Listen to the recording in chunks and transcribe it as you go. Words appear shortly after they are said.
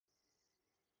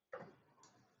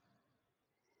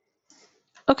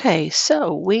Okay,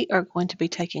 so we are going to be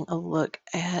taking a look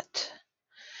at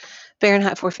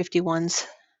Fahrenheit 451's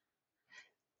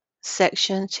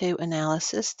Section 2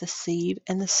 analysis, the sieve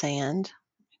and the sand.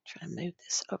 Try to move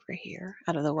this over here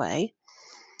out of the way.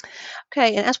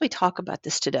 Okay, and as we talk about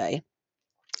this today,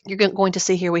 you're going to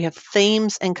see here we have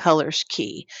themes and colors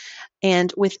key.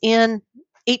 And within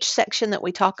each section that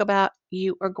we talk about,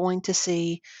 you are going to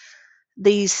see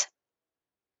these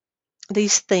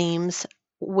these themes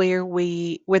where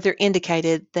they're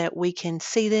indicated that we can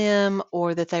see them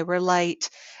or that they relate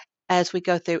as we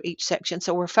go through each section.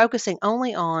 So we're focusing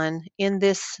only on in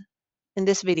this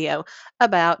video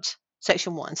about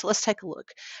section 1. So let's take a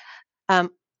look.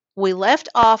 Um, we left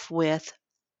off with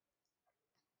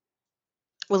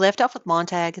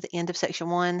Montag at the end of section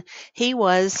 1. He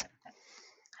was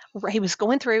he was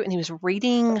going through and he was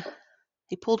reading.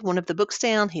 He pulled one of the books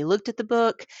down. He looked at the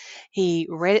book. He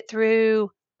read it through.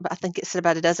 I think it said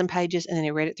about a dozen pages, and then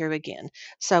he read it through again.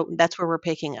 So that's where we're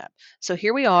picking up. So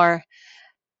here we are.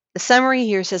 The summary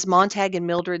here says Montag and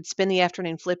Mildred spend the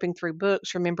afternoon flipping through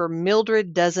books. Remember,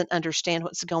 Mildred doesn't understand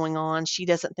what's going on. She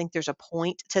doesn't think there's a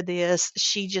point to this.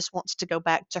 She just wants to go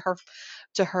back to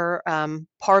her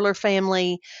parlor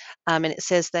family, and it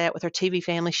says that with her TV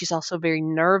family, she's also very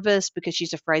nervous because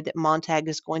she's afraid that Montag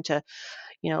is going to,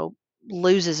 you know,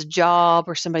 lose his job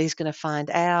or somebody's going to find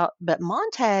out. But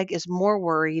Montag is more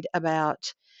worried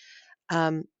about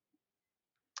um,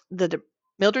 the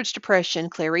Mildred's depression,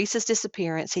 Clarice's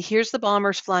disappearance. He hears the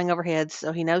bombers flying overhead,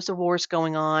 so he knows the war's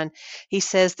going on. He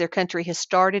says their country has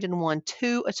started and won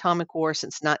 2 atomic wars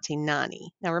since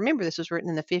 1990. Now, remember, this was written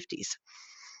in the 50s.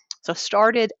 So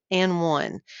started and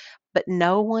won, but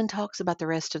no one talks about the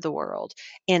rest of the world.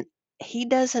 And he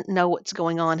doesn't know what's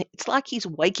going on. It's like he's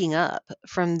waking up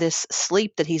from this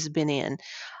sleep that he's been in.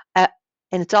 Uh,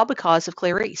 and it's all because of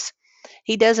Clarice.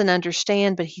 He doesn't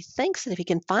understand, but he thinks that if he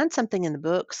can find something in the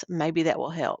books, maybe that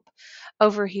will help.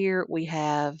 Over here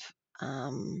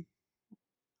um,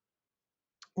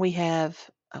 we have,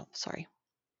 oh, sorry,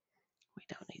 we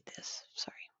don't need this.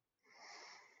 Sorry.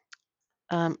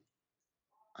 Um,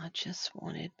 I just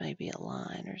wanted maybe a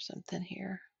line or something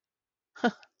here.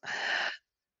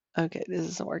 Okay, this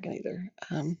isn't working either.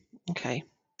 Okay,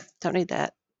 don't need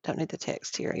that. Don't need the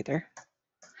text here either.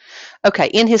 Okay,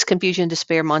 in his confusion and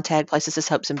despair, Montag places his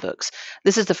hopes in books.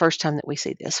 This is the first time that we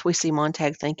see this. We see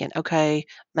Montag thinking, okay,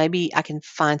 maybe I can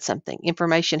find something.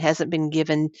 Information hasn't been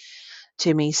given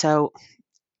to me, so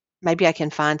maybe I can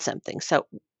find something. So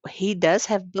he does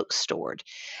have books stored.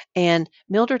 And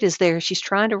Mildred is there. She's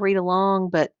trying to read along,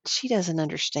 but she doesn't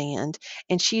understand.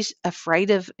 And she's afraid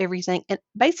of everything. And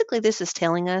basically, this is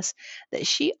telling us that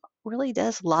she really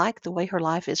does like the way her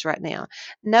life is right now.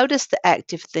 Notice the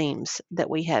active themes that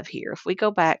we have here. If we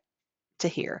go back to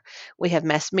here, we have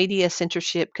mass media,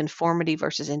 censorship, conformity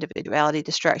versus individuality,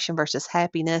 distraction versus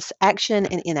happiness, action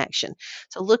and inaction.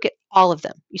 So look at all of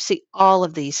them. You see all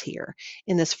of these here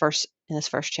in this first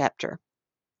chapter.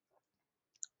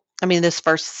 I mean, this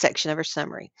first section of her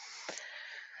summary.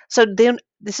 So then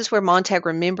this is where Montag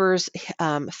remembers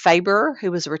Faber,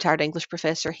 who was a retired English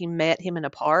professor. He met him in a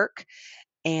park,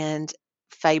 and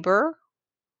Faber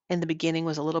in the beginning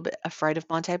was a little bit afraid of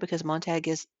Montag because Montag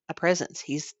is a presence.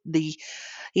 He's the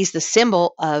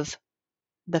symbol of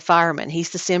the fireman.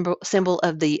 He's the symbol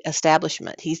of the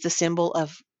establishment. He's the symbol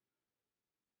of,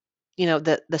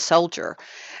 the soldier.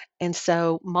 And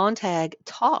so Montag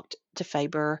talked to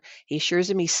Faber. He assures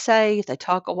him he's safe. They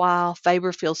talk a while.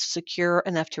 Faber feels secure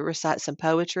enough to recite some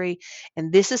poetry.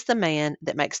 And this is the man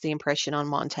that makes the impression on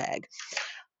Montag.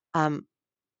 Um,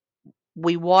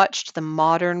 we watched the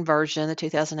modern version, the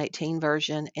 2018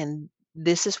 version, and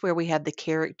this is where we have the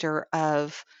character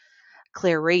of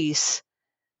Clarice,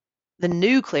 the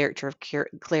new character of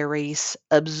Clarice,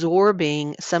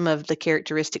 absorbing some of the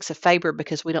characteristics of Faber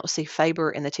because we don't see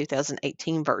Faber in the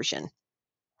 2018 version.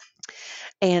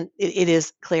 And it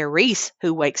is Clarice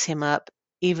who wakes him up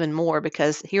even more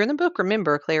because here in the book,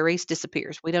 remember, Clarice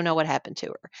disappears. We don't know what happened to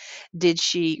her. Did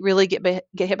she really get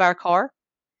hit by a car?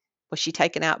 Was she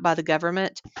taken out by the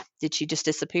government? Did she just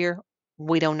disappear?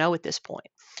 We don't know at this point.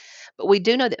 But we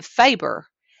do know that Faber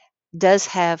does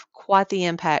have quite the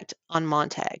impact on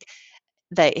Montag.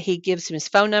 That he gives him his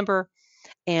phone number,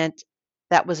 and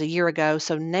that was a year ago.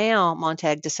 So now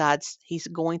Montag decides he's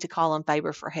going to call on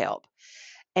Faber for help.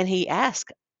 And he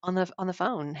asks on the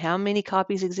phone, how many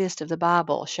copies exist of the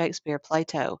Bible, Shakespeare,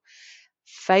 Plato?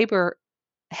 Faber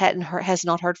has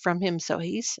not heard from him, so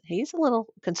he's a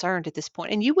little concerned at this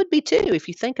point. And you would be too if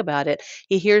you think about it.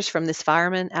 He hears from this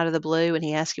fireman out of the blue and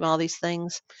he asks him all these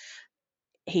things.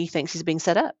 He thinks he's being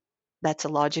set up. That's a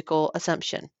logical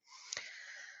assumption.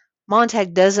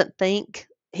 Montag doesn't think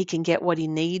he can get what he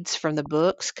needs from the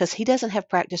books because he doesn't have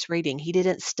practice reading. He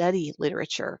didn't study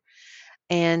literature,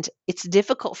 and it's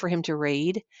difficult for him to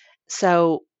read.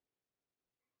 So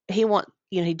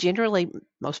he generally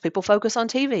most people focus on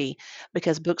TV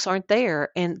because books aren't there,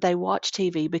 and they watch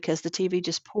TV because the TV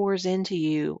just pours into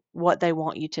you what they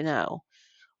want you to know.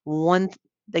 One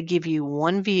They give you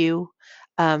one view,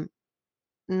 um,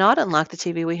 not unlike the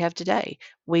TV we have today.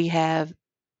 We have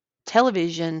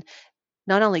television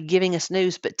not only giving us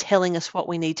news, but telling us what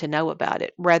we need to know about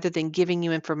it rather than giving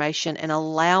you information and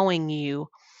allowing you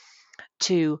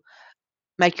to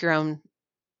make your own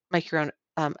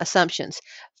assumptions.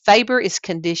 Faber is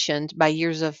conditioned by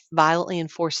years of violently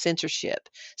enforced censorship.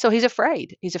 So he's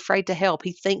afraid. He's afraid to help.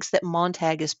 He thinks that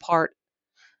Montag is part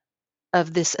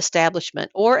of this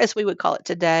establishment, or as we would call it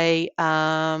today,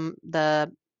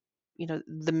 the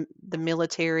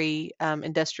military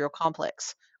industrial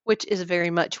complex, which is very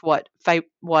much what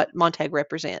Montag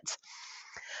represents.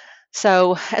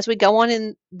 So as we go on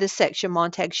in this section,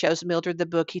 Montag shows Mildred the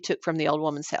book he took from the old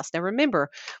woman's house. Now remember,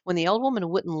 when the old woman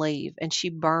wouldn't leave and she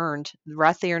burned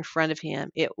right there in front of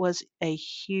him, it was a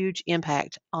huge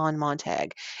impact on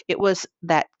Montag. It was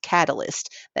that catalyst,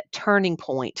 that turning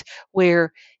point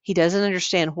where he doesn't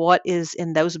understand what is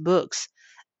in those books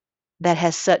that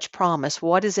has such promise.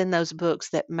 What is in those books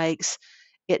that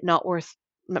it not worth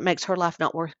makes her life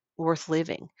not worth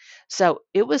living. So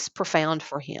it was profound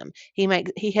for him.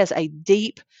 He has a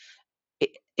deep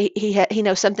he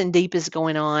knows something deep is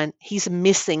going on. He's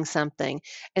missing something.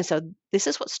 And so this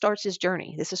is what starts his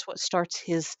journey. This is what starts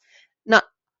his not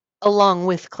along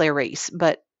with Clarice,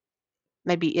 but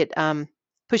maybe it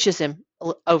pushes him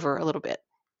over a little bit.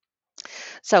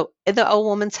 So in the old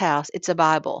woman's house, it's a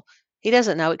Bible. He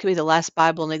doesn't know it could be the last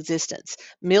Bible in existence.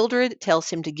 Mildred tells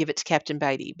him to give it to Captain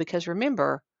Beatty because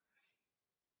remember,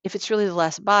 if it's really the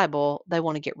last Bible, they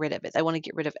want to get rid of it. They want to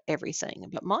get rid of everything.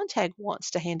 But Montag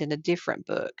wants to hand in a different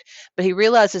book. But he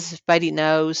realizes if Beatty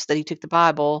knows that he took the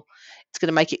Bible, it's going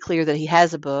to make it clear that he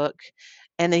has a book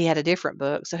and that he had a different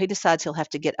book. So he decides he'll have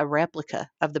to get a replica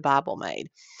of the Bible made.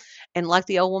 And like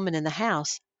the old woman in the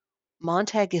house,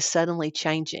 Montag is suddenly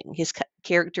changing. His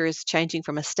character is changing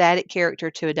from a static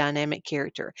character to a dynamic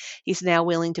character. He's now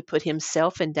willing to put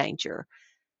himself in danger.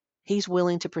 He's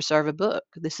willing to preserve a book.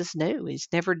 This is new. He's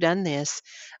never done this,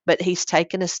 but he's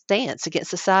taken a stance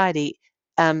against society.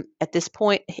 At this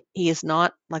point, he is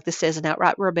not, like this says, an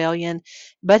outright rebellion,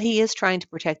 but he is trying to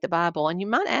protect the Bible. And you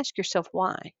might ask yourself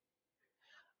why.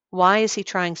 Why is he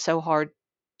trying so hard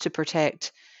to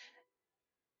protect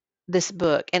this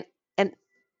book? And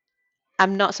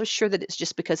I'm not so sure that it's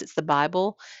just because it's the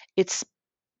Bible. It's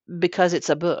because it's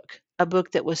a book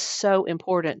that was so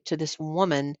important to this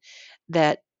woman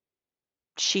that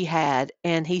she had,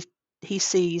 and he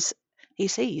sees he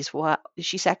sees what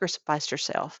she sacrificed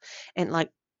herself, and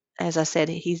like as I said,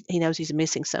 he knows he's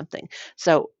missing something,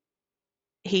 so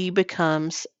he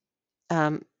becomes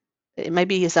um, it may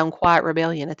be his own quiet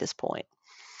rebellion at this point.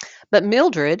 But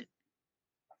Mildred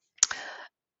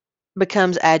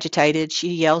becomes agitated.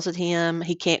 She yells at him.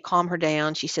 He can't calm her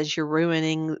down. She says, "You're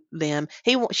ruining them."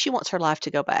 She wants her life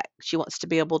to go back. She wants to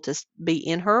be able to be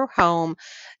in her home,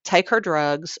 take her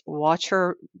drugs, watch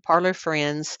her parlor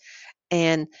friends,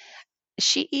 and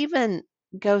she even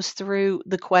goes through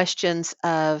the questions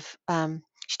of.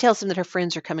 She tells them that her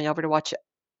friends are coming over to watch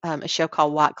a show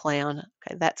called White Clown.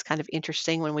 Okay, that's kind of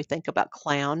interesting when we think about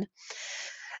clown.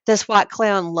 Does White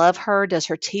Clown love her? Does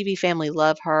her TV family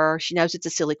love her? She knows it's a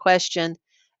silly question.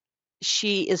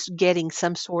 She is getting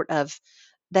some sort of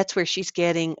that's where she's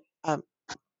getting,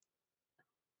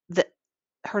 the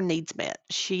her needs met.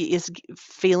 She is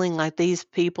feeling like these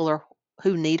people are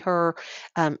who need her,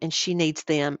 and she needs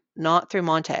them, not through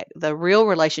Montag. The real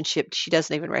relationship she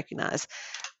doesn't even recognize.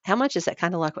 How much is that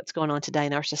kind of like what's going on today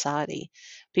in our society?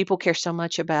 People care so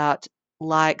much about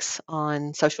likes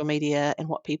on social media and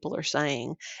what people are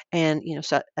saying. And,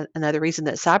 so another reason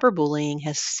that cyberbullying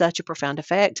has such a profound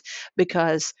effect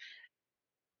because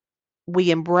we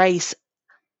embrace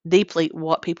deeply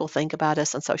what people think about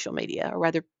us on social media, or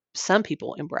rather, some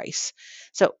people embrace.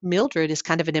 So Mildred is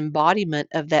kind of an embodiment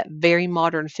of that very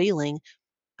modern feeling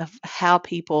of how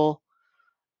people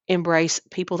embrace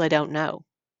people they don't know.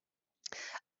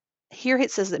 Here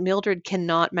it says that Mildred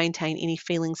cannot maintain any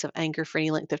feelings of anger for any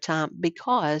length of time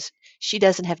because she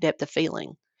doesn't have depth of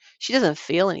feeling. She doesn't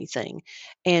feel anything,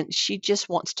 and she just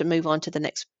wants to move on to the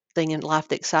next thing in life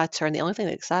that excites her. And the only thing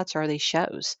that excites her are these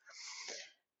shows,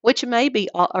 which may be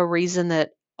a reason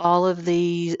that all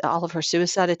of her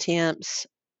suicide attempts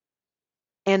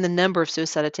and the number of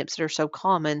suicide attempts that are so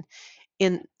common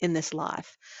in this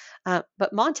life.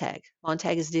 But Montag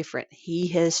is different. He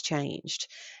has changed.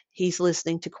 He's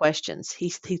listening to questions. He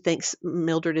thinks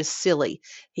Mildred is silly.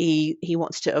 He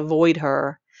wants to avoid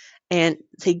her, and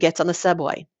he gets on the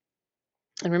subway.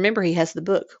 And remember, he has the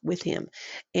book with him.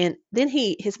 And then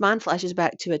his mind flashes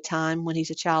back to a time when he's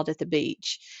a child at the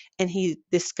beach. And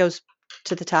this goes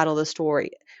to the title of the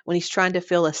story, when he's trying to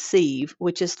fill a sieve,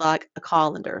 which is like a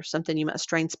colander, something you might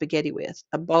strain spaghetti with,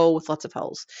 a bowl with lots of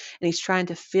holes. And he's trying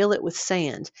to fill it with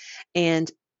sand. And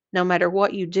no matter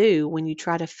what you do, when you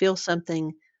try to fill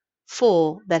something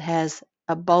full that has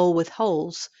a bowl with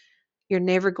holes, you're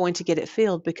never going to get it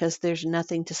filled because there's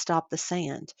nothing to stop the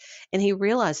sand. And he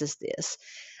realizes this.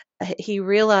 He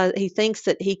thinks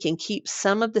that he can keep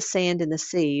some of the sand in the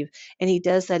sieve, and he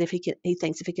does that if he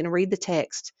thinks if he can read the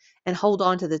text and hold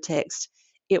on to the text,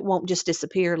 it won't just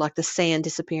disappear like the sand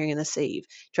disappearing in the sieve.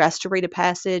 Tries to read a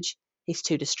passage, he's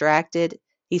too distracted.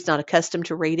 He's not accustomed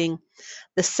to reading.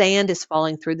 The sand is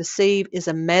falling through the sieve is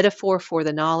a metaphor for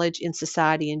the knowledge in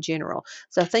society in general.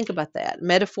 So think about that.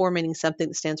 Metaphor meaning something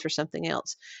that stands for something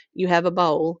else. You have a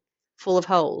bowl full of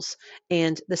holes,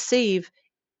 and the sieve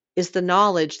is the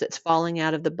knowledge that's falling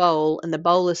out of the bowl, and the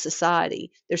bowl is society.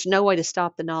 There's no way to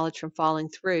stop the knowledge from falling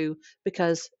through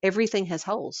because everything has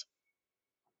holes.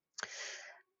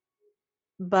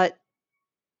 But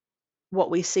what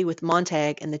we see with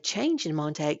Montag and the change in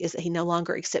Montag is that he no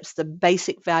longer accepts the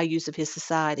basic values of his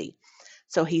society.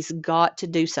 So he's got to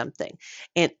do something.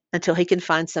 And until he can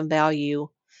find some value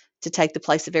to take the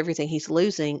place of everything he's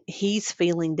losing, he's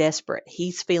feeling desperate.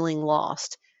 He's feeling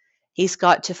lost. He's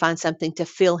got to find something to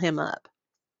fill him up.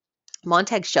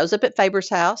 Montag shows up at Faber's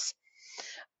house.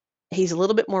 He's a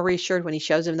little bit more reassured when he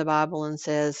shows him the Bible and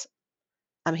says,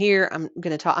 I'm here. I'm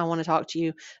going to talk. I want to talk to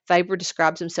you. Faber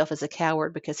describes himself as a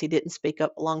coward because he didn't speak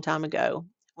up a long time ago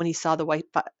when he saw the way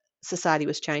society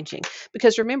was changing.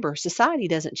 Because remember, society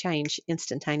doesn't change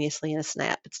instantaneously in a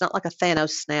snap. It's not like a Thanos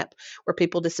snap where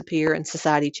people disappear and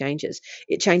society changes.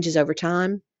 It changes over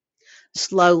time,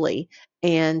 slowly.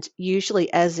 And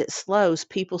usually as it slows,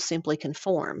 people simply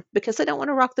conform because they don't want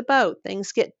to rock the boat.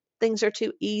 Things are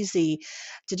too easy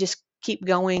to just keep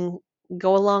going,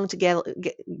 go along to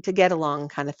get along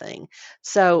kind of thing.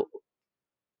 So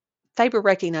Faber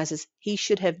recognizes he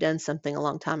should have done something a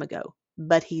long time ago,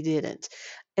 but he didn't.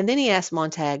 And then he asked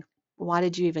Montag, why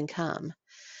did you even come?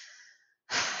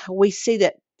 We see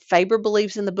that Faber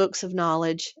believes in the books of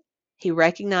knowledge. He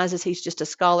recognizes he's just a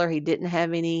scholar. He didn't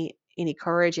have any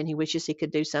courage, and he wishes he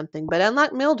could do something. But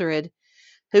unlike Mildred,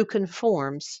 who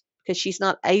conforms because she's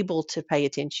not able to pay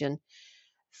attention,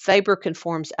 Faber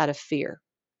conforms out of fear.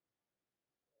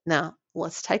 Now,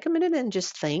 let's take a minute and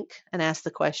just think and ask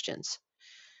the questions.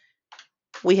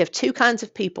 We have two kinds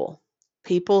of people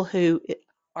who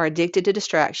are addicted to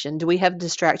distraction. Do we have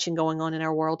distraction going on in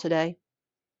our world today?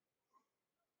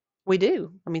 We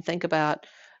do. I mean, think about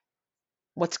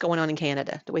what's going on in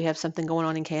Canada. Do we have something going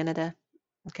on in Canada?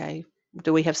 Okay.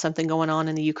 Do we have something going on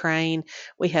in the Ukraine?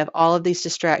 We have all of these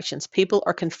distractions. People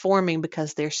are conforming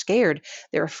because they're scared.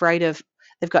 They're afraid of,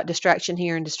 they've got distraction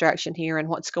here and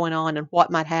what's going on and what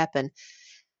might happen.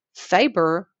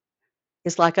 Faber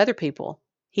is like other people.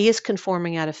 He is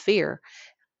conforming out of fear.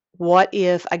 What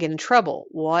if I get in trouble?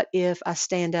 What if I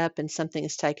stand up and something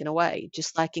is taken away?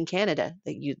 Just like in Canada,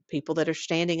 people that are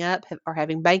standing up are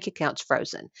having bank accounts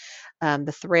frozen.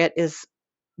 The threat is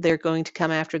they're going to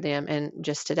come after them. And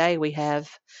just today we have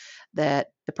that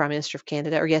the Prime Minister of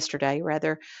Canada, or yesterday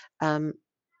rather, um,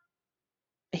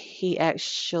 he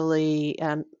actually,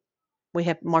 we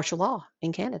have martial law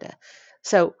in Canada.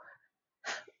 So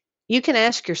you can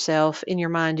ask yourself in your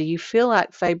mind, do you feel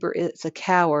like Faber is a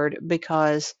coward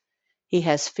because he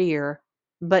has fear?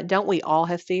 But don't we all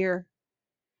have fear?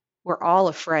 We're all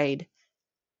afraid.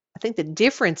 I think the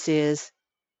difference is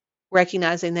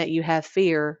recognizing that you have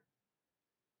fear,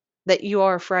 that you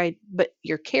are afraid, but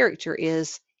your character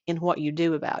is in what you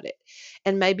do about it.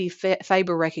 And maybe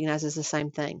Faber recognizes the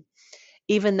same thing.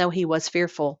 Even though he was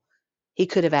fearful, he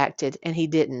could have acted and he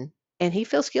didn't. And he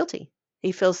feels guilty.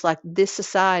 He feels like this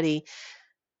society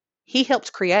he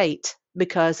helped create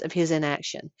because of his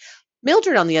inaction.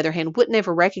 Mildred, on the other hand, would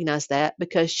never recognize that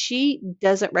because she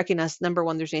doesn't recognize, number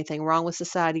one, there's anything wrong with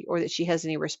society or that she has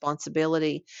any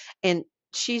responsibility. And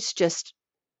she's just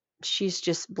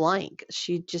blank.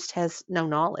 She just has no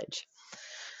knowledge.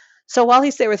 So while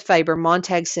he's there with Faber,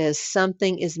 Montag says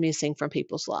something is missing from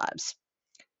people's lives.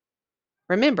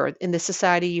 Remember, in this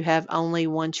society, you have only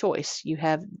one choice. You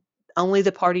have only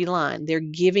the party line. They're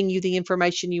giving you the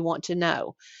information you want to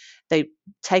know. They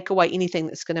take away anything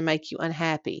that's going to make you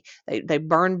unhappy. They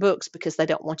burn books because they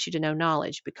don't want you to know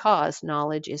knowledge, because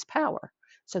knowledge is power.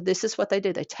 So this is what they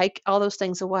do. They take all those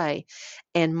things away.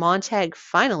 And Montag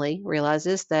finally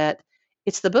realizes that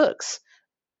it's the books.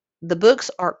 The books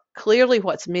are clearly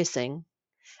what's missing.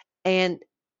 And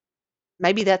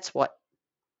maybe that's what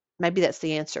maybe that's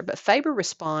the answer. But Faber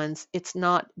responds, it's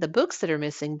not the books that are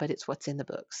missing, but it's what's in the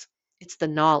books. It's the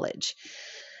knowledge.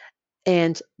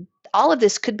 And all of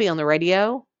this could be on the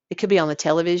radio, it could be on the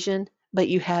television, but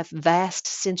you have vast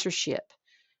censorship.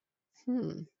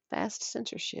 Hmm, vast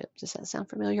censorship. Does that sound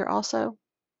familiar also?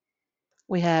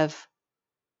 We have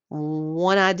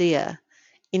one idea.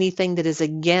 Anything that is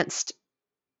against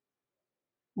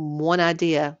one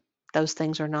idea, those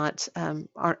things are not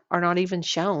even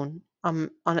shown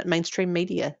on mainstream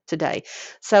media today.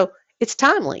 So it's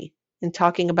timely in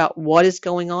talking about what is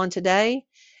going on today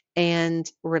and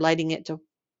relating it to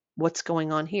what's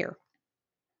going on here.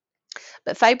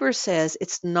 But Faber says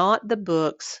it's not the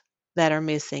books that are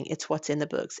missing, it's what's in the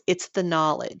books. It's the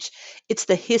knowledge. It's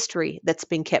the history that's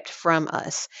been kept from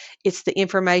us. It's the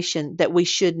information that we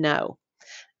should know.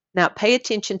 Now, pay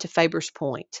attention to Faber's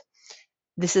point.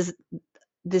 This is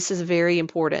this is very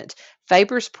important.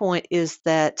 Faber's point is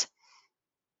that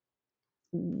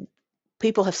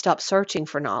people have stopped searching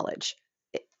for knowledge.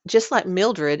 Just like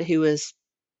Mildred, who is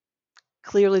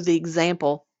clearly the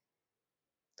example,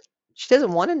 she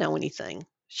doesn't want to know anything.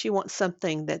 She wants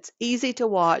something that's easy to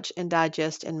watch and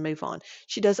digest and move on.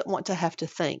 She doesn't want to have to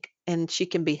think, and she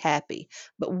can be happy.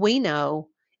 But we know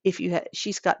if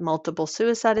she's got multiple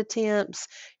suicide attempts,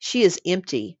 she is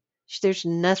empty. There's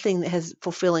nothing that has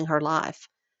fulfilling her life.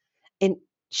 And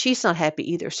she's not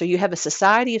happy either. So you have a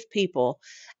society of people,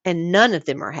 and none of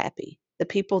them are happy. The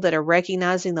people that are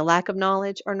recognizing the lack of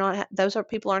knowledge are not, those are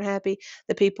people aren't happy.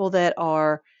 The people that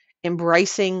are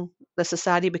embracing the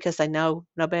society because they know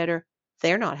no better,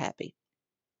 they're not happy.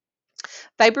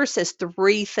 Faber says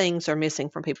three things are missing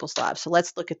from people's lives. So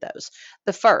let's look at those.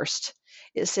 The first,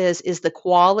 it says, is the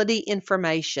quality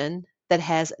information that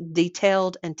has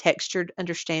detailed and textured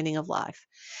understanding of life.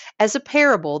 As a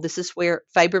parable, this is where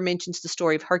Faber mentions the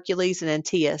story of Hercules and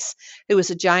Antaeus, who was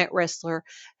a giant wrestler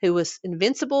who was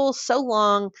invincible so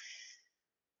long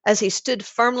as he stood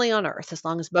firmly on earth. As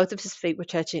long as both of his feet were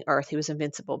touching earth, he was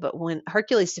invincible. But when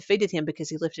Hercules defeated him because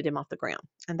he lifted him off the ground,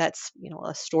 and that's,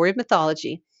 a story of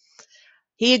mythology.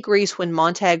 He agrees when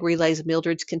Montag relays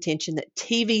Mildred's contention that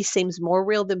TV seems more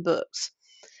real than books.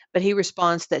 But he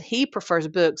responds that he prefers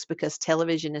books because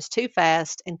television is too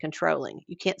fast and controlling.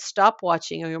 You can't stop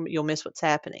watching or you'll miss what's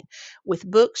happening. With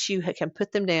books, you can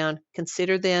put them down,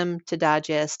 consider them to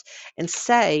digest, and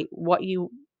say what you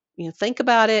think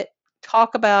about it,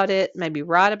 talk about it, maybe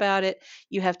write about it.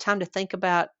 You have time to think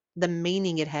about the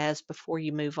meaning it has before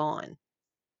you move on.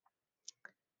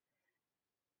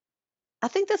 I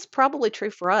think that's probably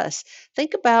true for us.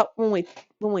 Think about when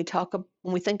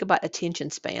we think about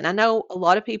attention span. I know a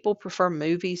lot of people prefer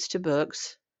movies to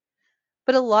books.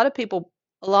 But a lot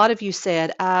of you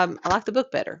said, I like the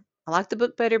book better. I like the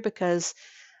book better because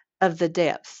of the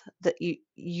depth that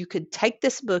you could take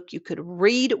this book, you could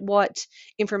read what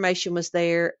information was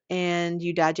there, and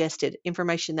you digested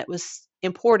information that was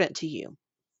important to you.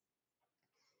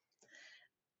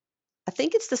 I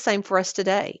think it's the same for us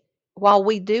today. While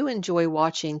we do enjoy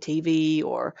watching TV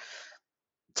or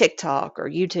TikTok or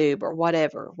YouTube or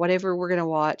whatever we're going to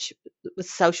watch with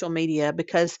social media,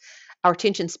 because our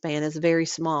attention span is very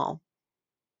small.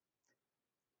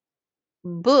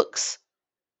 Books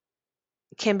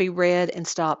can be read and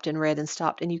stopped and read and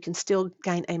stopped, and you can still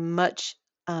gain a much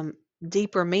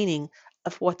deeper meaning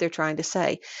of what they're trying to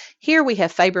say. Here we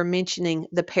have Faber mentioning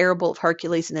the parable of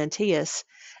Hercules and Antaeus,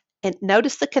 and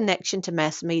notice the connection to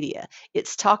mass media.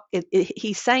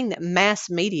 He's saying that mass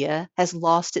media has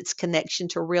lost its connection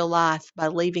to real life by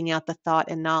leaving out the thought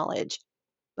and knowledge.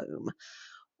 Boom.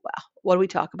 Wow. What do we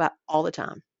talk about all the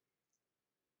time?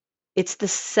 It's the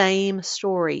same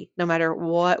story, no matter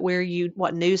what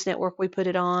news network we put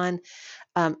it on.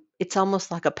 It's almost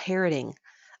like a parroting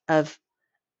of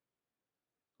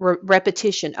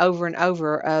repetition over and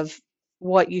over of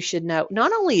what you should know.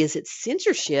 Not only is it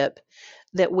censorship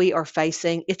that we are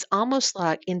facing, it's almost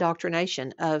like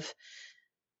indoctrination of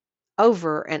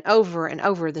over and over and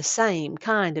over the same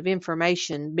kind of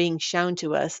information being shown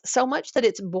to us, so much that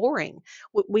it's boring.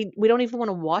 We don't even want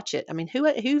to watch it. I mean, who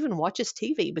even watches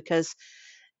TV? Because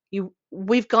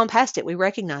we've gone past it. We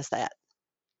recognize that.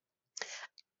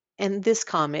 And this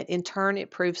comment, in turn, it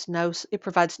provides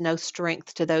no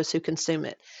strength to those who consume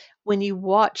it. When you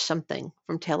watch something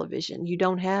from television, you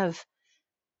don't have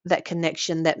that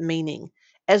connection, that meaning.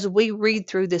 As we read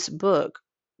through this book,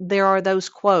 there are those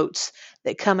quotes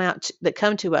that come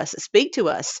to us, that speak to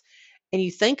us, and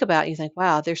you think about it, you think,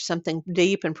 wow, there's something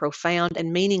deep and profound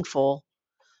and meaningful.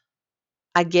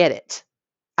 I get it.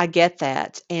 I get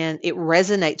that, and it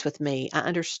resonates with me. I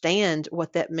understand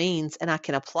what that means, and I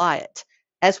can apply it.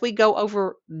 As we go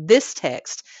over this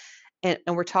text, and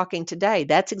we're talking today,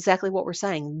 that's exactly what we're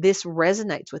saying. This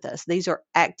resonates with us. These are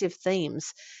active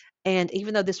themes. And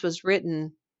even though this was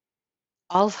written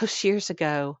all those years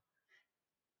ago,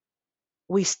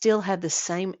 we still have the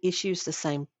same issues, the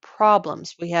same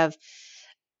problems. We have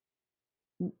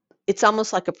It's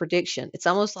almost like a prediction. It's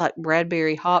almost like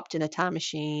Bradbury hopped in a time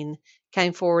machine,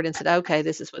 came forward and said, "Okay,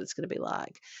 this is what it's going to be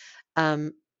like."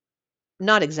 Um,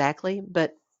 Not exactly,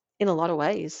 but in a lot of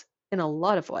ways. In a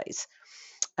lot of ways,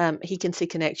 he can see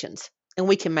connections, and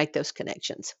we can make those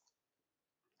connections.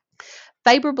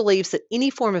 Faber believes that any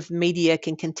form of media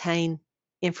can contain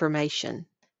information.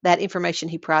 That information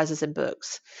he prizes in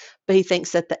books, but he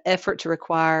thinks that the effort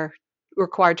required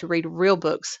to read real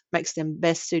books makes them the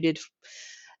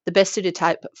best suited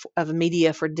type of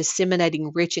media for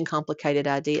disseminating rich and complicated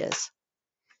ideas.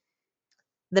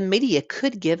 The media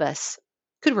could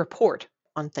report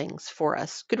on things for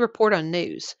us, could report on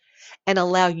news, and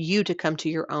allow you to come to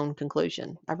your own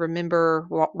conclusion. I remember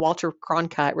Walter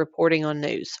Cronkite reporting on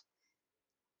news,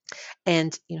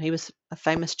 and he was a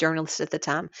famous journalist at the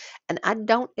time. And I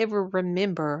don't ever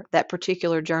remember that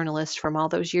particular journalist from all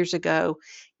those years ago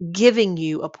giving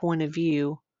you a point of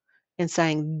view and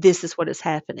saying this is what is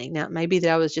happening. Now, maybe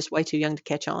that I was just way too young to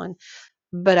catch on,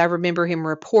 but I remember him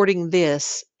reporting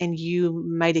this, and you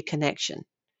made a connection.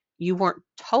 You weren't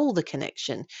told the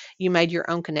connection. You made your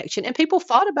own connection, and people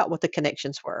thought about what the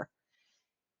connections were.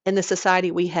 In the society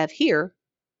we have here,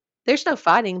 there's no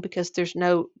fighting because there's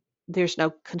no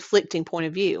conflicting point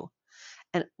of view.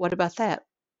 And what about that?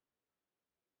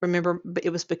 Remember,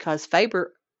 it was because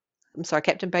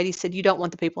Captain Beatty said, you don't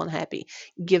want the people unhappy.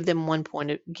 Give them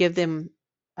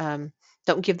um,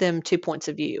 don't give them 2 points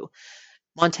of view.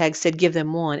 Montag said, give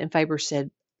them one. And Faber said,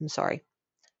 I'm sorry.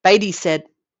 Beatty said,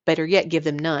 better yet, give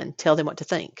them none. Tell them what to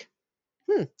think.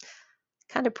 Hmm,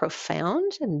 kind of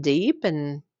profound and deep,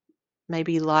 and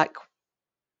maybe like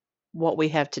what we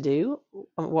have to do,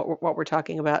 what we're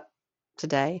talking about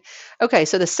today. Okay,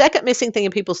 so the second missing thing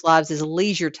in people's lives is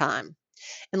leisure time.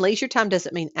 And leisure time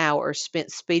doesn't mean hours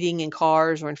spent speeding in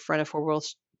cars or in front of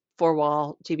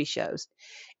four-wall TV shows.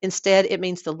 Instead, it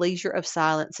means the leisure of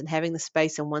silence and having the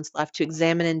space in one's life to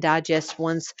examine and digest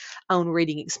one's own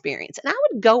reading experience. And I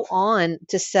would go on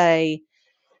to say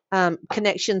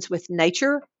connections with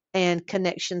nature and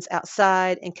connections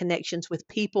outside and connections with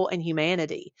people and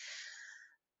humanity.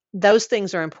 Those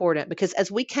things are important because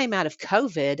as we came out of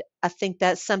COVID, I think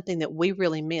that's something that we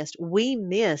really missed. We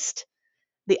missed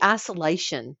the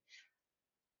isolation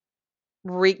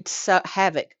wreaked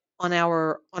havoc on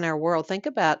our world. Think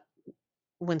about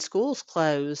when schools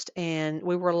closed and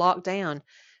we were locked down.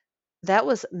 That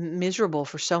was miserable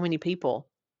for so many people,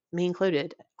 me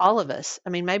included, all of us. I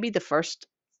mean, maybe the first,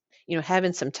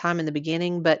 having some time in the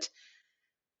beginning, but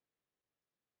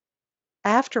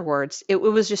afterwards, it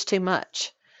was just too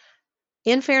much.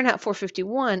 In Fahrenheit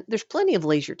 451, there's plenty of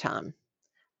leisure time,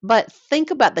 but think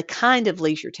about the kind of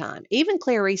leisure time. Even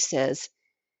Clarice says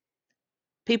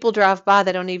people drive by,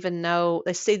 they don't even know,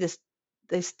 they see this,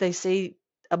 they see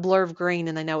a blur of green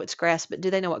and they know it's grass, but do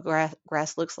they know what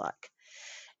grass looks like?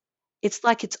 It's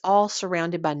like it's all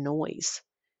surrounded by noise.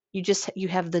 You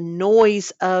have the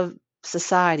noise of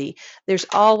society. There's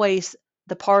always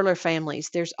the parlor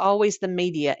families. There's always the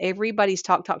media. Everybody's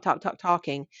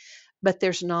talking, but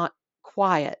there's not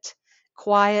quiet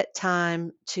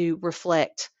time to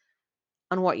reflect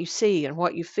on what you see and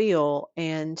what you feel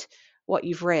and what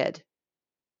you've read.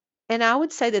 And I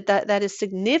would say that is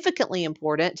significantly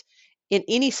important in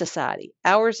any society,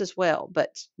 ours as well.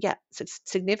 But yeah, it's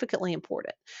significantly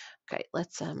important. Okay,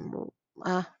 let's no.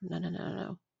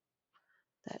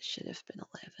 That should have been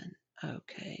 11.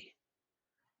 Okay.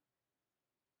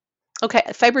 Okay,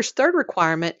 Faber's third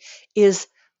requirement is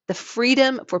the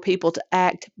freedom for people to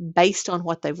act based on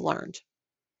what they've learned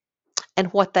and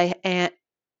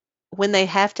when they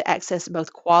have to access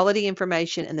both quality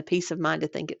information and the peace of mind to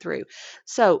think it through.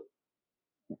 So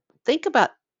think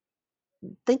about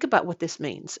think about what this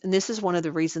means. And this is one of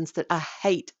the reasons that I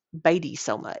hate Beatty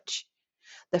so much.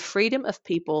 The freedom of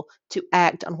people to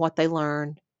act on what they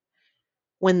learn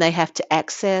when they have to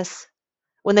access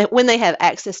when they have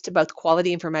access to both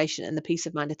quality information and the peace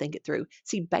of mind to think it through.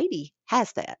 See, Beatty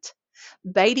has that.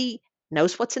 Beatty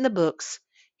knows what's in the books.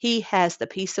 He has the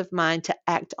peace of mind to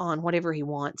act on whatever he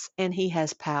wants, and he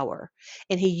has power.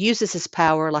 And he uses his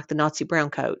power like the Nazi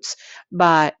browncoats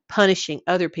by punishing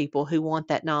other people who want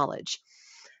that knowledge.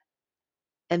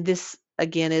 And this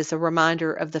again, is a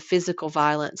reminder of the physical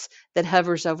violence that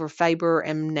hovers over Faber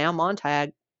and now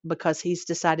Montag because he's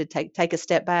decided to take a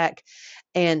step back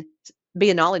and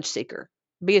be a knowledge seeker,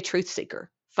 be a truth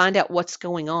seeker, find out what's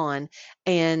going on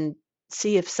and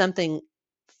see if something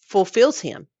fulfills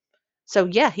him. So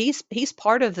yeah, he's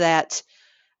part of that.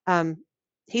 Um,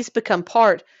 he's become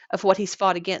part of what he's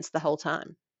fought against the whole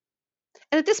time.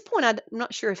 And at this point, I'm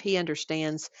not sure if he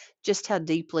understands just how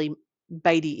deeply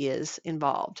Beatty is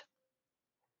involved.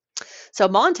 So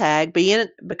Montag, being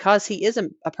because he is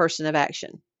a person of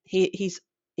action, he's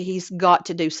got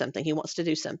to do something. He wants to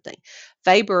do something.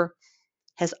 Faber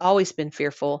has always been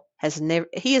fearful.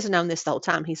 He has known this the whole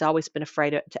time. He's always been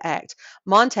afraid to act.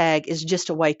 Montag is just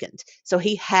awakened, so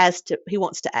he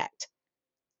wants to act.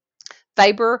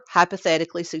 Faber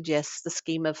hypothetically suggests the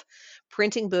scheme of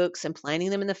printing books and planting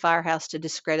them in the firehouse to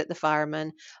discredit the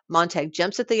firemen. Montag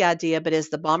jumps at the idea, but as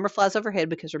the bomber flies overhead,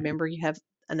 because remember, you have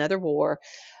another war,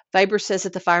 Faber says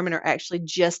that the firemen are actually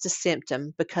just a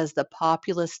symptom because the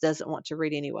populace doesn't want to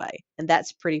read anyway. And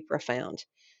that's pretty profound.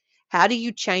 How do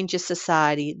you change a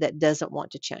society that doesn't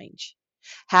want to change?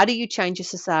 How do you change a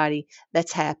society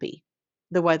that's happy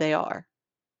the way they are?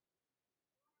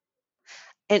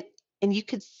 And and you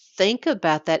could think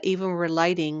about that even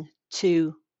relating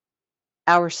to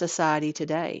our society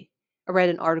today. I read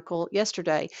an article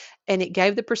yesterday and it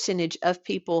gave the percentage of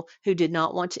people who did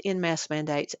not want to end mask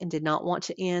mandates and did not want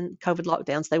to end COVID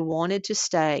lockdowns. They wanted to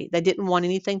stay. They didn't want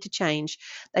anything to change.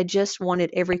 They just wanted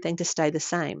everything to stay the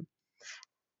same.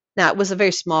 Now, it was a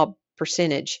very small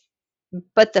percentage,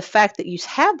 but the fact that you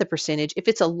have the percentage, if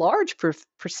it's a large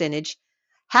percentage,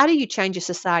 how do you change a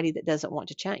society that doesn't want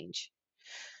to change?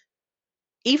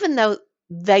 Even though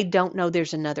they don't know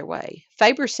there's another way.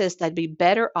 Faber says they'd be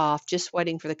better off just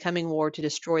waiting for the coming war to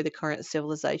destroy the current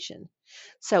civilization.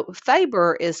 So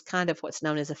Faber is kind of what's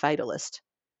known as a fatalist.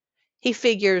 He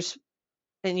figures,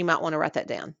 and you might want to write that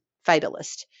down,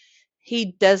 fatalist.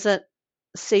 He doesn't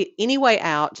see any way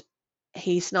out.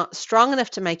 He's not strong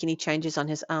enough to make any changes on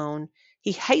his own.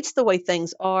 He hates the way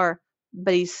things are,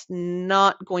 but he's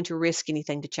not going to risk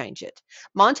anything to change it.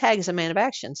 Montag is a man of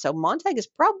action, so Montag is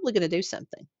probably going to do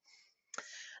something.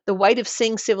 The weight of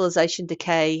seeing civilization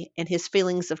decay and his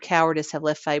feelings of cowardice have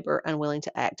left Faber unwilling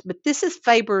to act. But this is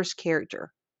Faber's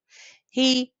character.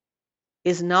 He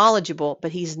is knowledgeable,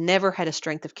 but he's never had a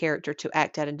strength of character to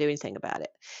act out and do anything about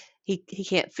it. He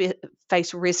can't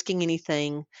face risking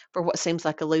anything for what seems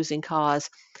like a losing cause,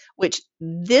 which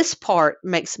this part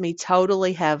makes me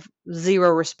totally have zero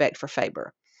respect for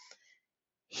Faber.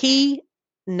 He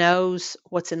knows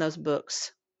what's in those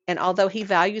books. And although he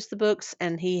values the books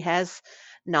and he has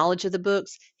knowledge of the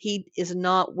books, he is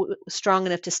not strong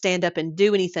enough to stand up and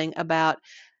do anything about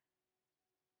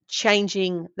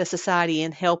changing the society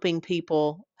and helping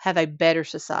people have a better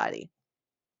society.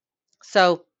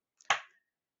 So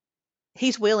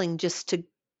he's willing just to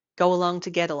go along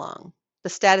to get along. The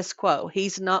status quo.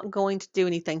 He's not going to do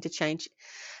anything to change.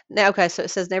 Now, okay, so it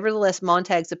says, nevertheless,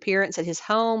 Montag's appearance at his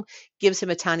home gives him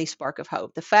a tiny spark of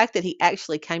hope. The fact that he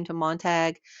actually came to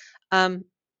Montag, um,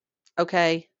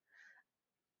 okay,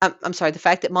 I'm sorry, the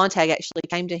fact that Montag actually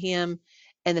came to him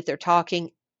and that they're talking,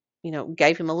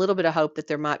 gave him a little bit of hope that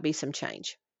there might be some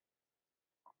change.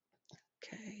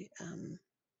 Okay.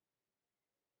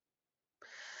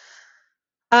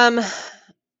 Um,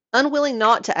 Unwilling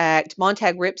not to act,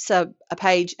 Montag rips a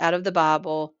page out of the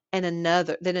Bible and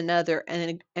another,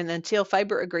 and until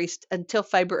Faber agrees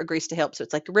to help. So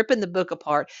it's like ripping the book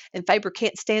apart, and Faber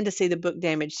can't stand to see the book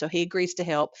damaged, so he agrees to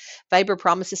help. Faber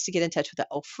promises to get in touch with an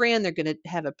old friend. They're going to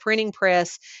have a printing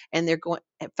press, and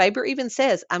Faber even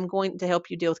says, "I'm going to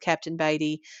help you deal with Captain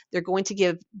Beatty." They're going to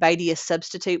give Beatty a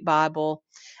substitute Bible.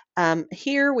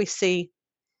 Here we see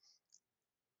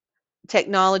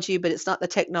technology, but it's not the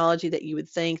technology that you would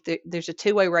think. There's a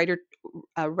two-way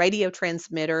radio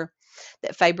transmitter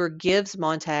that Faber gives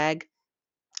Montag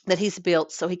that he's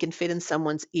built so he can fit in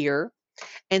someone's ear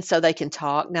and so they can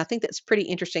talk. Now, I think that's pretty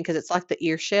interesting because it's like the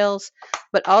ear shells,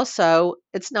 but also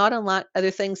it's not unlike other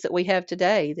things that we have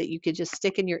today that you could just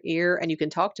stick in your ear and you can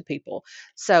talk to people.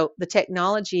 So the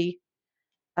technology,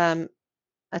 um,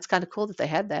 that's kind of cool that they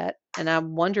had that. And I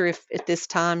wonder if at this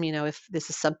time, if this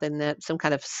is something that some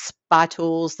kind of spy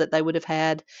tools that they would have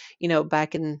had,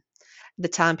 back in the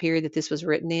time period that this was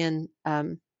written in.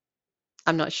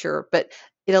 I'm not sure, but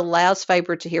it allows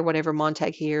Faber to hear whatever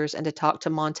Montag hears and to talk to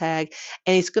Montag.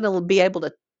 And he's going to be able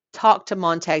to talk to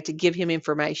Montag to give him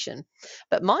information.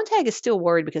 But Montag is still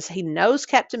worried because he knows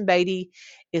Captain Beatty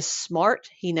is smart.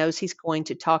 He knows he's going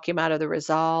to talk him out of the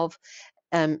resolve.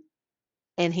 Um,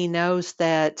 and he knows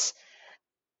that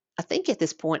I think at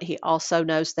this point he also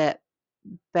knows that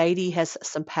Beatty has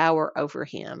some power over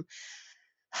him.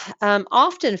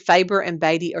 Often Faber and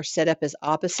Beatty are set up as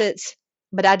opposites,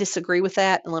 but I disagree with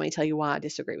that, and let me tell you why I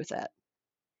disagree with that.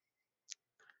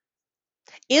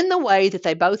 In the way that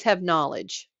they both have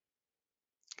knowledge,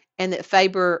 and that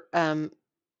Faber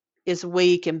is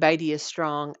weak and Beatty is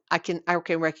strong, I can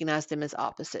recognize them as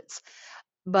opposites.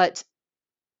 But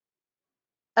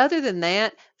other than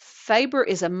that, Faber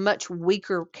is a much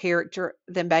weaker character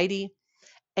than Beatty,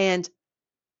 and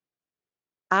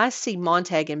I see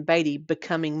Montag and Beatty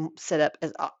becoming set up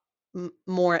as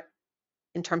more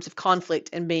in terms of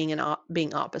conflict and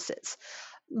being opposites.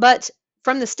 But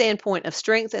from the standpoint of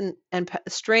strength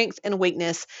and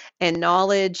weakness and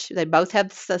knowledge, they both have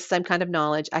the same kind of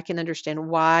knowledge. I can understand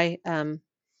why.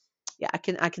 Yeah,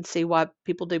 I can see why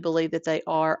people do believe that they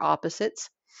are opposites.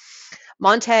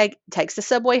 Montag takes the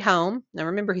subway home. Now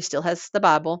remember, he still has the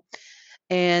Bible,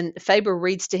 and Faber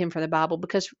reads to him from the Bible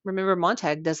because remember,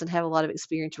 Montag doesn't have a lot of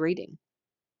experience reading.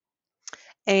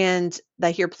 And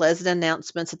they hear pleasant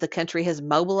announcements that the country has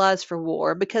mobilized for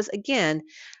war because, again,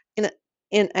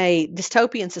 in a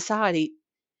dystopian society,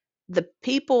 the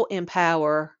people in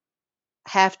power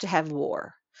have to have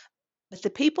war, but the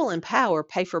people in power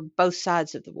pay for both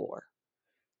sides of the war.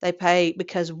 They pay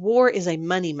because war is a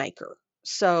money maker.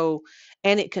 So,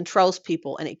 and it controls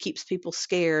people and it keeps people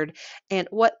scared. And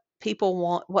what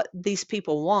these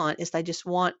people want is they just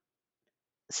want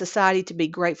society to be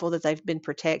grateful that they've been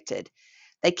protected.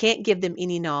 They can't give them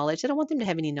any knowledge. They don't want them to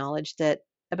have any knowledge that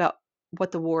about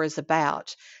what the war is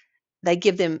about. They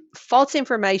give them false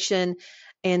information,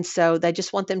 and so they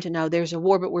just want them to know there's a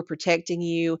war, but we're protecting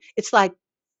you. It's like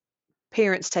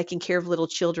parents taking care of little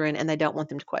children and they don't want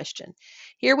them to question.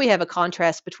 Here we have a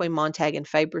contrast between Montag and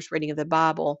Faber's reading of the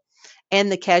Bible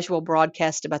and the casual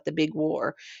broadcast about the big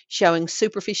war, showing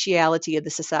superficiality of the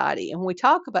society. And when we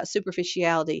talk about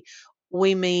superficiality,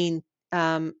 we mean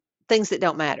um, things that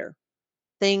don't matter,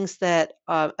 things that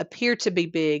appear to be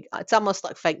big. It's almost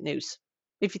like fake news.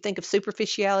 If you think of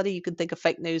superficiality, you can think of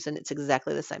fake news, and it's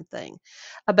exactly the same thing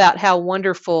about how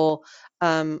wonderful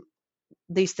um,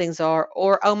 these things are.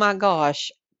 Or, oh my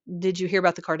gosh, did you hear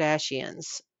about the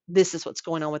Kardashians? This is what's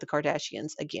going on with the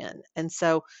Kardashians again. And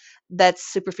so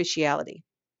that's superficiality.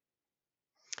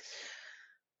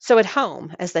 So at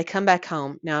home, as they come back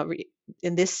home, now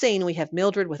in this scene, we have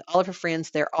Mildred with all of her friends.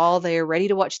 They're all there, ready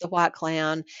to watch the White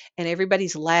Clown, and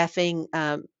everybody's laughing.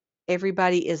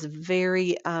 Everybody is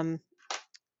very.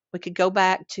 We could go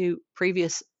back to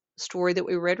previous story that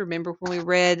we read. Remember when we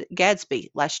read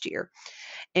Gadsby last year,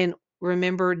 and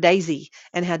remember Daisy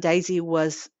and how Daisy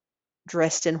was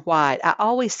dressed in white. I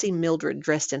always see Mildred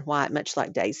dressed in white, much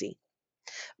like Daisy,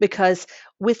 because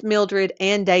with Mildred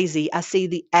and Daisy, I see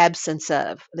the absence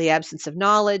of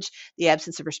knowledge, the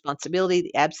absence of responsibility,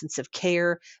 the absence of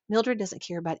care. Mildred doesn't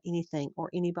care about anything or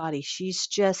anybody. She's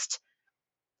just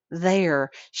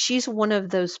there. She's one of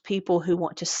those people who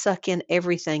want to suck in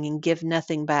everything and give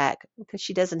nothing back because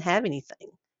she doesn't have anything.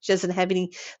 She doesn't have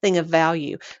anything of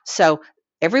value. So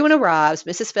everyone arrives.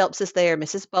 Mrs. Phelps is there.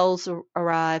 Mrs. Bowles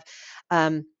arrive.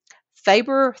 Um,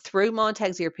 Faber, through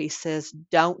Montag's earpiece, says,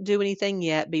 "Don't do anything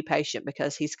yet. Be patient,"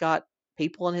 because he's got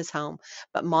people in his home.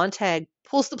 But Montag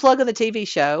pulls the plug on the TV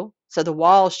show, so the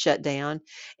walls shut down,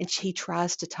 and he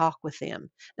tries to talk with them.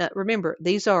 Now, remember,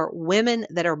 these are women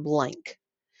that are blank.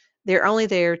 They're only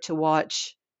there to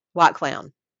watch White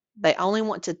Clown. They only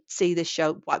want to see the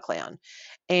show White Clown.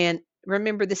 And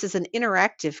remember, this is an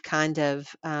interactive kind of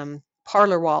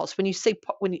parlor walls. When you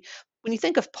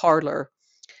think of parlor,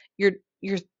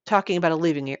 you're talking about a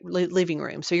living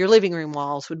room. So your living room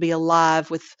walls would be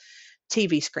alive with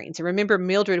TV screens. And remember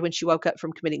Mildred when she woke up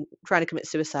from trying to commit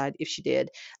suicide, if she did,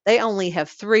 they only have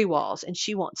 3 walls and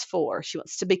she wants 4. She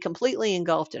wants to be completely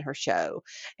engulfed in her show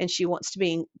and she wants to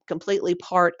be completely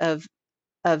part of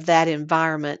that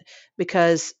environment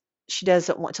because she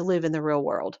doesn't want to live in the real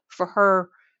world. For her,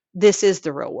 this is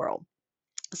the real world.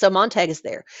 So Montag is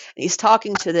there and he's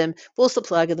talking to them, pulls the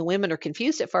plug, and the women are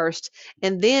confused at first.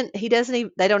 And then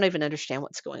they don't even understand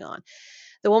what's going on.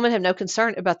 The women have no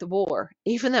concern about the war,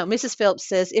 even though Mrs. Phelps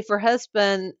says if her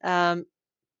husband, and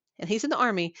he's in the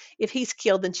army, if he's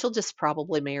killed, then she'll just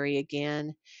probably marry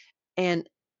again. And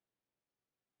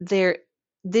their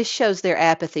this shows their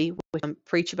apathy, which I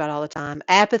preach about all the time.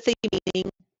 Apathy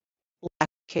meaning lack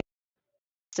of care.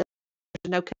 So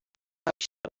there's no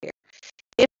emotion, no care.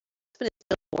 If her husband is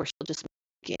killed in war, she'll just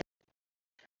marry again.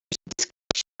 There's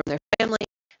disconnection from their family.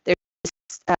 There's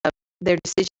their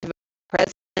decision to vote for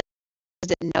president.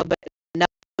 Didn't know, but no,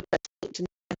 looked to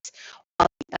nice, while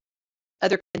the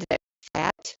other candidate was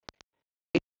fat,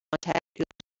 contact to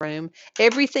the room.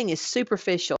 Everything is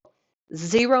superficial.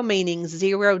 Zero meaning,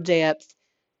 zero depth.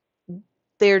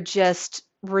 They're just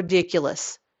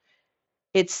ridiculous.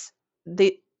 It's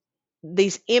the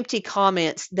these empty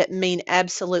comments that mean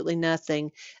absolutely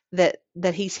nothing that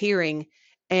he's hearing,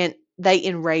 and they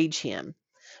enrage him.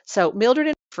 So Mildred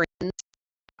and her friends,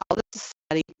 all the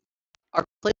society, are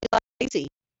completely lazy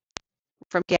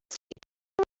from Gatsby.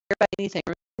 They don't care about anything.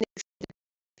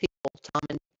 People, Tom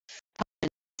and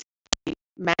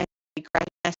Maggie,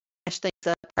 crash things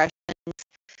up, crash things,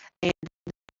 and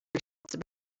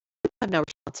have no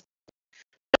responsibility.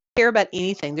 Care about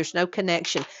anything. There's no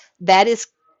connection. That is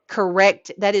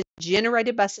correct. That is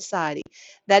generated by society.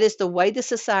 That is the way the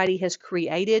society has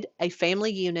created a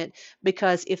family unit,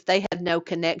 because if they have no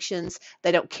connections,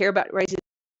 they don't care about raising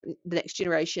the next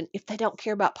generation. If they don't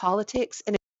care about politics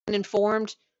and are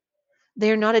uninformed,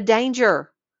 they're not a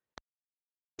danger.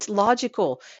 It's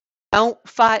logical. Don't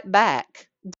fight back.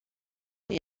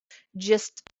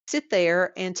 Just sit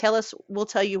there and tell us, we'll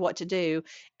tell you what to do.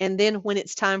 And then when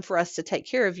it's time for us to take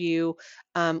care of you,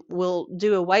 we'll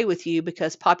do away with you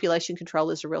because population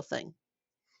control is a real thing.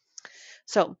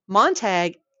 So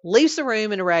Montag leaves the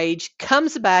room in a rage,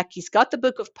 comes back. He's got the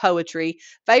book of poetry.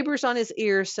 Faber's on his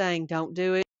ear saying, don't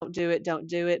do it, don't do it, don't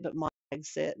do it. But Montag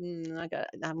said,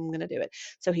 I'm going to do it.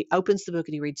 So he opens the book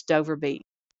and he reads Dover Beach,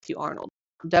 Matthew Arnold.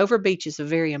 Dover Beach is a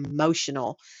very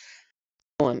emotional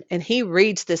poem. And he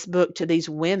reads this book to these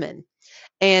women.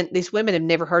 And these women have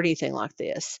never heard anything like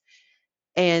this.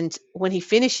 And when he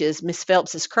finishes, Miss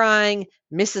Phelps is crying.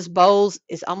 Mrs. Bowles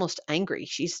is almost angry.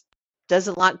 She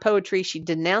doesn't like poetry. She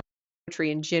denounced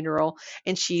poetry in general.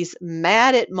 And she's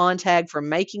mad at Montag for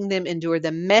making them endure the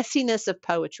messiness of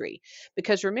poetry.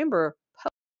 Because remember,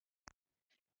 poetry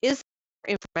is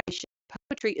information.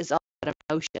 Poetry is all about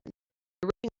emotion.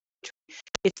 Reading poetry,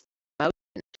 it's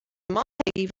emotion.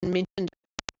 Montag even mentioned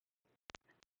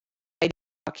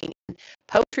talking.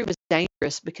 Poetry was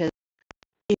dangerous because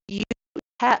if you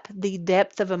tap the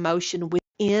depth of emotion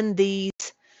within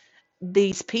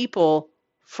these people,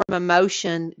 from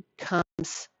emotion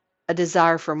comes a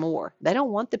desire for more. They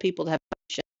don't want the people to have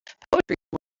emotion. Poetry is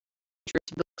one of the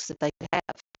dangerous books that they could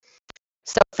have.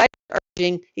 So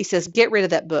urging, he says, get rid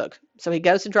of that book. So he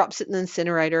goes and drops it in the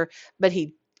incinerator, but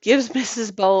he gives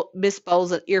Miss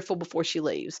Bowles an earful before she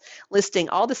leaves, listing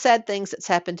all the sad things that's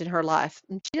happened in her life.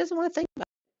 And she doesn't want to think about it.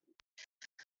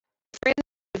 Friend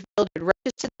Mildred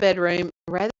rushes to the bedroom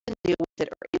rather than deal with it,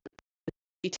 or even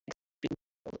she takes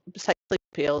sleep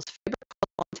pills. Faber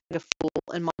calls Montag a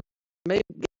fool, and Montag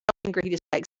gets so angry he just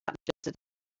takes out just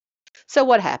So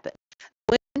what happened?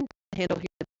 Women can't handle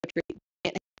hearing poetry,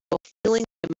 can't handle feeling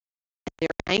them, they're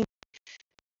angry.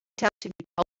 Time to be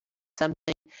told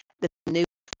something that they knew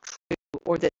was true,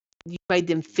 or that you made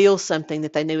them feel something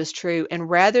that they knew was true, and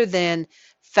rather than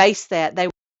face that, they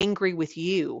were angry with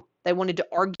you. They wanted to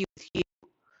argue with you.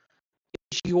 It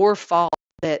was your fault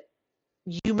that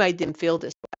you made them feel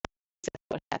this way. That's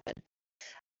what happened.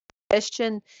 The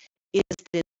question is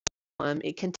that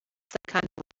it contains some kind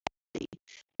of reality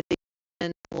that these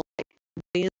men, like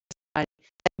the inside,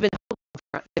 they've been holding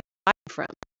from, they've been hiding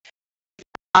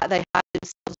from. They hide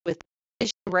themselves with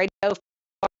television, radio,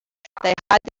 they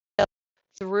hide themselves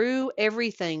through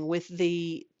everything with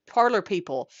the parlor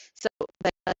people. So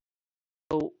they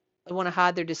want to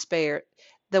hide their despair.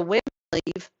 The women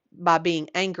leave by being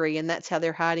angry, and that's how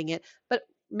they're hiding it. But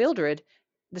Mildred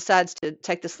decides to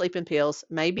take the sleeping pills,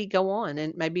 maybe go on,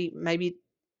 and maybe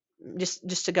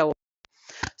just to go.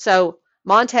 So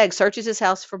Montag searches his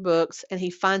house for books, and he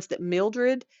finds that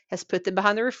Mildred has put them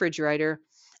behind the refrigerator,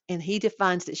 and he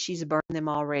defines that she's burned them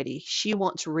already. She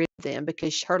wants rid of them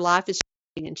because her life is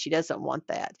changing and she doesn't want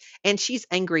that. And she's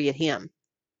angry at him.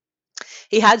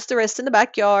 He hides the rest in the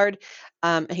backyard.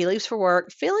 He leaves for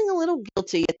work, feeling a little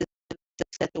guilty at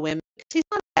the women because he's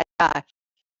not a bad guy.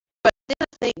 But then I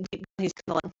think deep down he's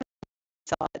kind of like,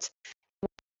 thoughts.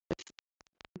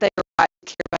 They were right to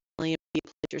care about only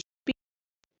immediate pleasures.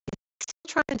 Still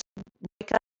trying to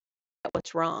wake up at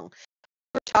what's wrong.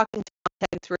 We're talking to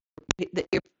contact through the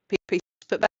earpiece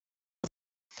put back.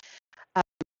 Uh,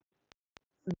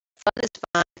 fun is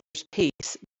fine. There's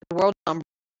peace. The world on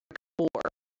war.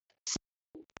 So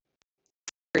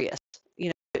serious. You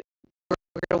know,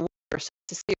 we're at a war, so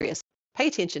it's serious. Pay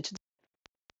attention to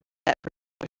that.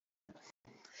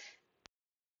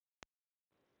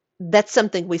 That's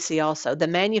something we see also. The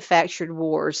manufactured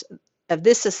wars of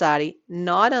this society,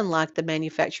 not unlike the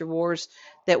manufactured wars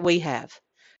that we have.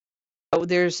 So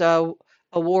there's a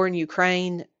war in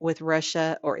Ukraine with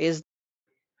Russia, or is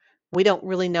we don't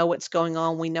really know what's going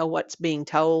on. We know what's being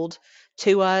told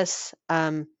to us.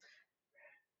 I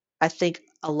think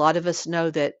a lot of us know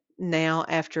that now,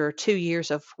 after 2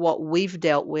 years of what we've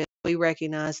dealt with, we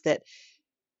recognize that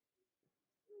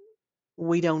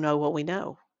we don't know what we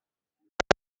know.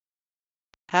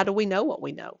 How do we know what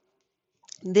we know?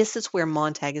 This is where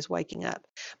Montag is waking up.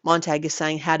 Montag is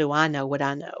saying, how do I know what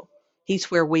I know? He's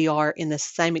where we are in the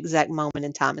same exact moment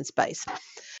in time and space.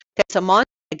 Okay, so Montag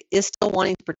is still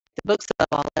wanting to protect the books above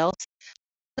all else.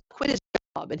 He quit his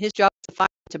job, and his job is to find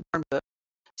to burn books.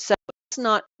 So it's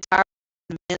not entirely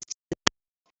convinced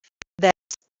that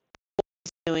what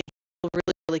he's doing. He's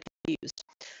really, really confused.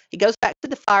 He goes back to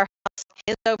the firehouse,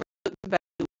 hands over the book to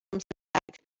Becky, comes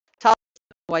back, tosses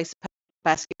it away,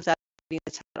 basket without reading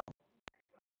the title.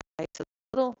 Okay, so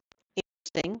it's a little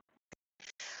interesting.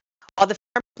 While the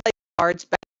fireman plays cards,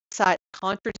 Becky cites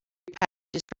contradictory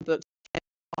passages from books and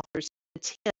authors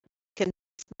attempt to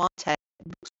convince Montag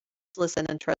books are useless and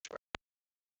untrustworthy.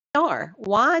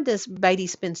 Why does Beatty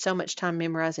spend so much time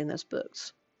memorizing those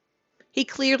books? He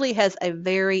clearly has a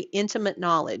very intimate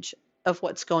knowledge of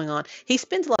what's going on. He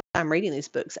spends a lot of time reading these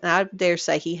books, and I dare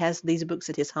say he has these books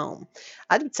at his home.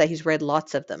 I would say he's read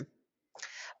lots of them.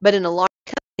 But in a large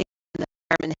company, the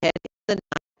fireman head in the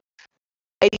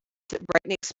night, at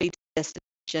breakneck speed to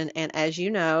destination, and as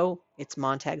you know, it's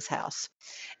Montag's house.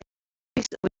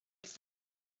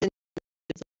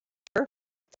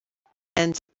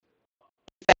 And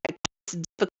in fact, it's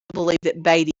difficult to believe that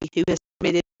Beatty, who has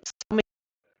committed so many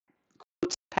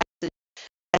quotes passages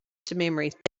to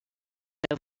memory,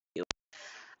 of you.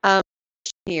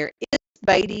 Here is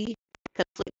Beatty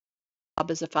conflicted job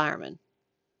as a fireman.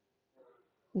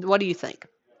 What do you think?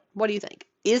 What do you think?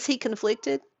 Is he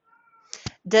conflicted?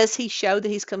 Does he show that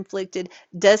he's conflicted?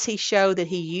 Does he show that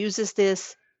he uses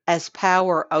this as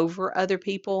power over other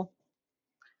people?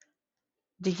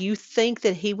 Do you think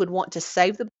that he would want to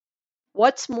save the?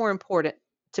 What's more important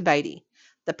to Beatty,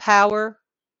 the power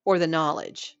or the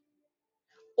knowledge?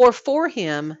 Or for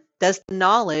him, does the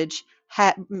knowledge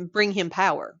bring him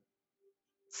power?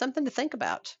 Something to think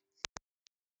about.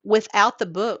 Without the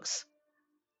books,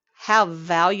 how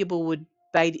valuable would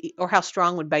Beatty, or how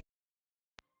strong would Beatty?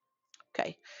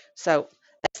 Okay, so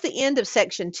that's the end of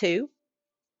section 2.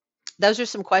 Those are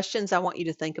some questions I want you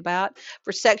to think about.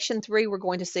 For section 3, we're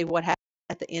going to see what happens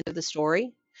at the end of the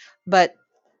story. But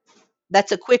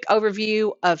that's a quick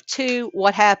overview of 2,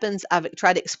 what happens. I've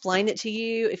tried to explain it to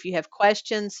you. If you have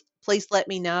questions, please let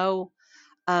me know.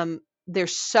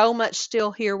 There's so much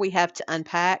still here we have to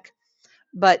unpack,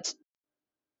 but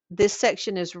this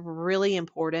section is really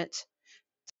important.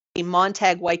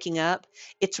 Montag waking up.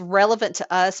 It's relevant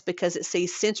to us because it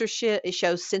sees censorship. It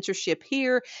shows censorship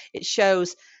here. It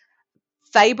shows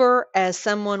Faber as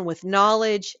someone with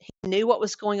knowledge. He knew what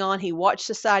was going on. He watched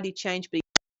society change, but he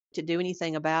didn't do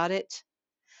anything about it.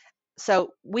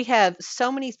 So we have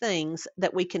so many things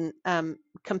that we can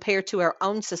compare to our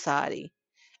own society,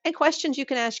 and questions you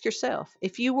can ask yourself.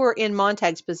 If you were in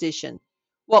Montag's position,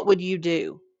 what would you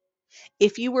do?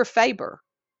 If you were Faber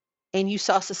and you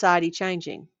saw society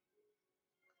changing,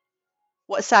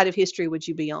 what side of history would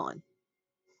you be on?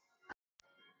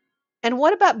 And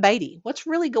what about Beatty? What's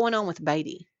really going on with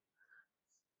Beatty?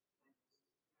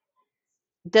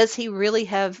 Does he really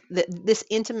have this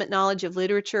intimate knowledge of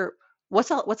literature? What's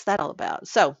that all about?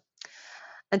 So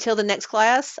until the next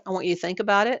class, I want you to think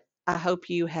about it. I hope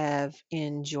you have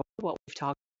enjoyed what we've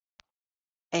talked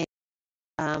about,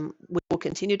 and we will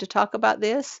continue to talk about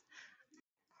this.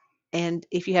 And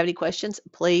if you have any questions,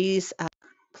 please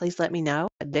let me know.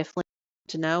 I definitely want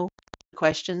to know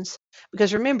questions,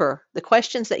 because remember, the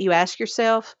questions that you ask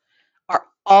yourself are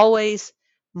always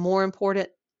more important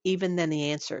even than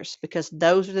the answers, because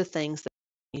those are the things that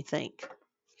you think.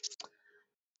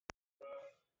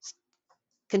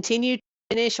 Continue to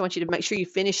finish. I want you to make sure you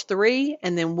finish 3,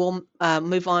 and then we'll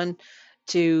move on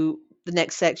to the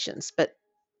next sections. But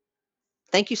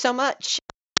thank you so much.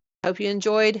 Hope you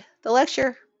enjoyed the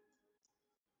lecture.